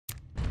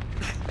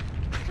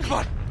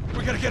Come on,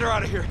 we gotta get her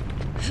out of here.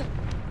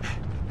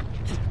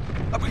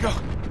 Up we go.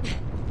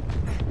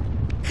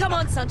 Come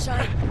on,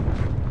 Sunshine.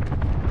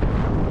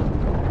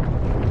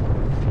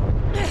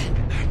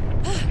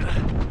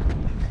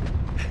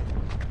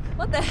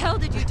 What the hell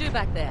did you do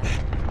back there?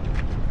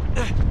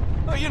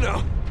 Oh, you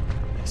know,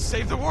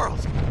 save the world.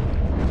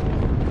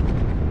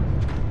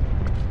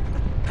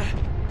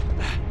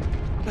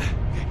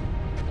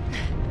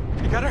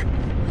 You got her?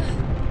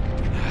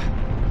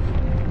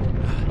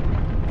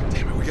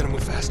 Damn it, we gotta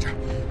move faster.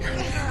 Here.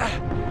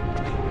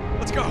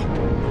 Let's go.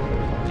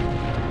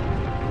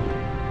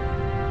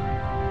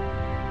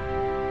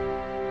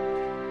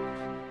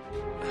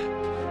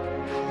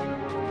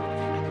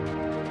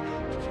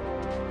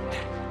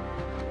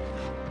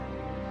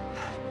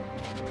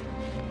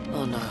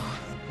 Oh no.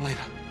 Lena.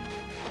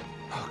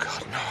 Oh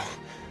God,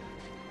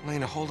 no.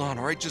 Lena, hold on,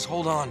 all right? Just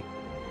hold on.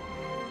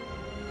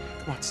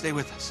 Come on, stay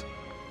with us.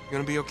 You're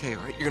gonna be okay,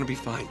 all right? You're gonna be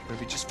fine. You're gonna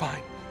be just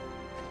fine.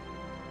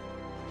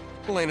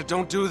 Elena,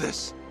 don't do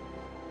this.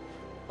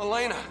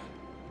 Elena.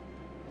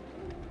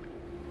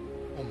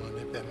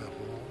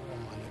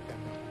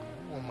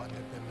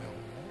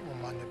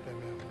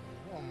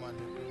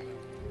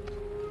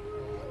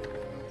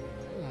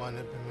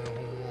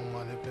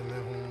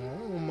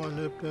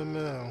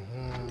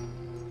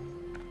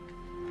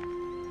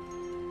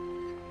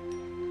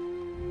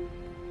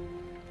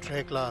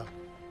 Trekla,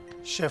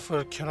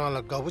 Sheffer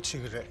Kirala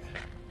Gabuchigre.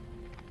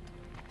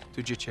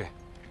 Tujiche.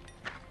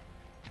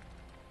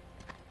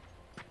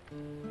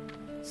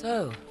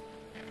 So,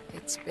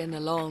 it's been a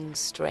long,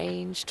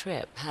 strange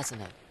trip,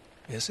 hasn't it?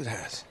 Yes, it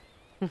has.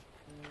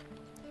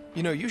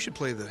 You know, you should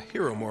play the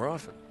hero more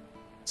often.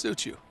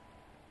 Suits you.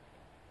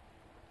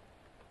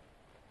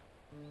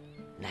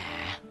 Nah.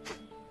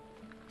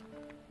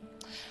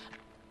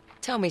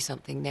 Tell me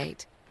something,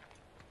 Nate.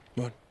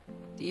 What?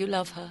 Do you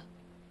love her?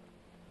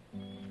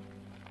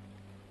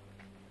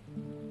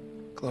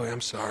 Chloe,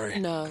 I'm sorry.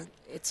 No,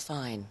 it's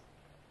fine.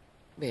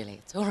 Really,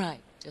 it's all right.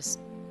 Just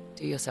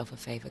do yourself a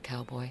favor,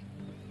 cowboy.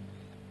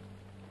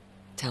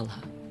 Tell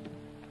her.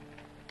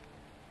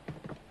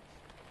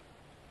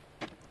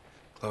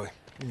 Chloe.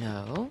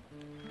 No.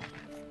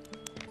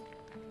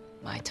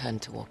 My turn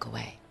to walk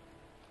away.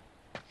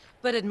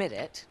 But admit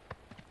it,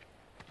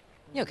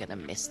 you're gonna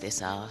miss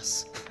this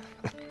ass.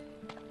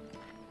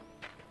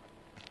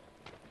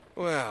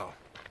 Well,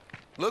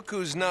 look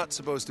who's not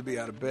supposed to be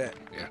out of bed.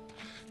 Yeah,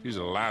 he's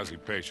a lousy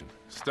patient.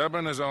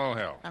 Stubborn as all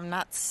hell. I'm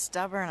not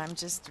stubborn, I'm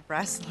just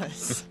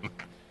restless.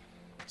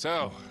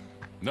 So,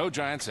 no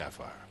giant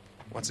sapphire.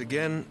 Once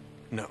again,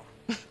 no.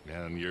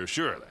 And you're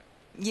sure of that?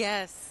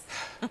 Yes.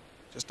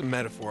 Just a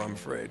metaphor, I'm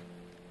afraid.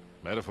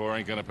 Metaphor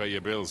ain't gonna pay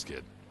your bills,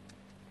 kid.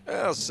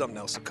 Well, something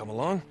else will come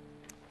along.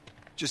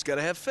 Just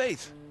gotta have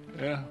faith.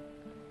 Yeah.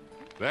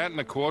 That and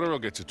a quarter will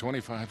get you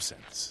 25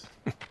 cents.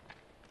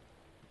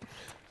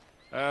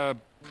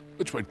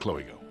 Which way'd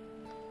Chloe go?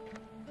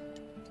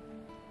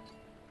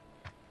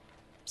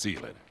 See you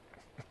later.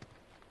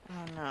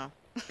 Oh, no.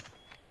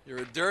 You're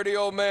a dirty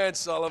old man,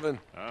 Sullivan.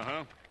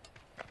 Uh-huh.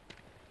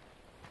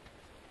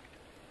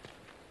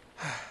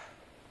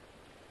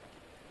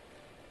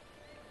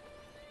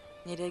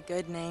 You did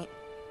good, Nate.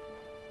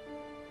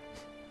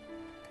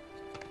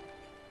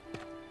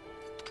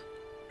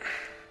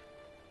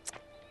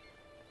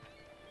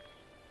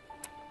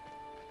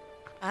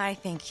 I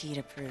think he'd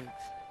approve.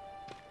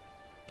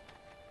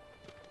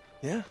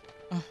 Yeah?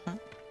 Mm-hmm.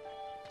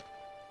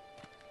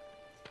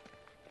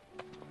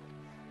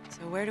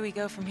 So where do we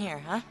go from here,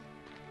 huh?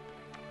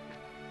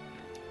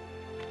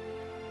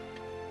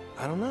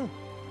 I don't know.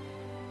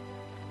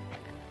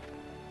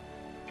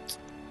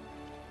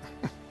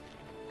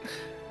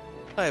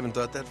 I haven't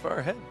thought that far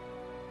ahead.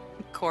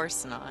 Of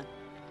course not.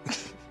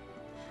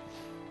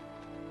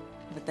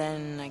 But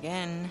then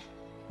again,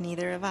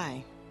 neither have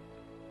I.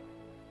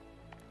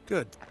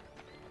 Good.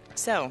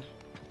 So,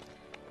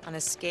 on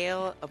a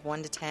scale of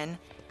 1 to 10,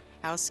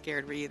 how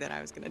scared were you that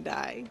I was gonna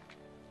die?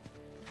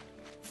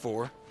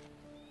 4.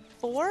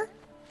 4?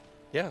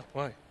 Yeah,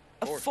 why?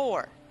 A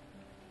 4.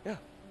 Yeah.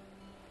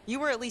 You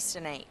were at least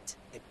an 8.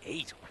 An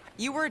 8.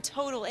 You were a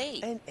total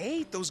 8. An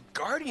 8? Those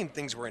Guardian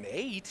things were an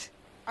 8.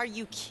 Are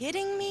you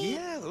kidding me?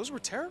 Yeah, those were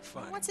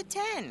terrifying. What's a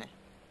 10?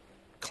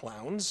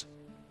 Clowns?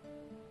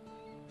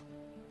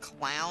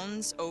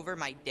 Clowns over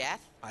my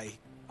death? I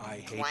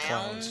hate Clowns?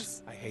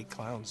 clowns. I hate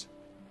clowns.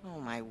 Oh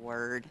my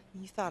word.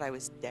 You thought I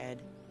was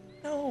dead.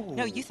 No.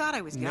 No, you thought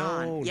I was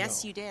gone. No,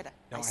 Yes, no. you did.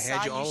 No, I saw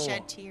had you all shed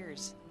along.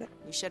 tears.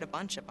 You shed a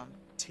bunch of them.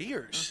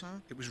 Tears?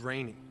 Mhm. It was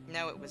raining.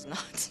 No, it was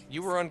not.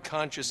 You were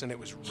unconscious and it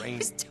was It raining.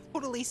 was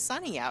totally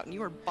sunny out and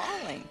you were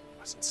bawling. It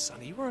wasn't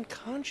sunny. You were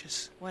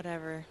unconscious.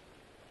 Whatever.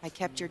 I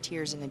kept your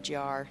tears in a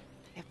jar.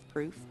 I have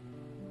proof.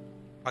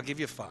 I'll give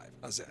you 5.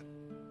 How's that?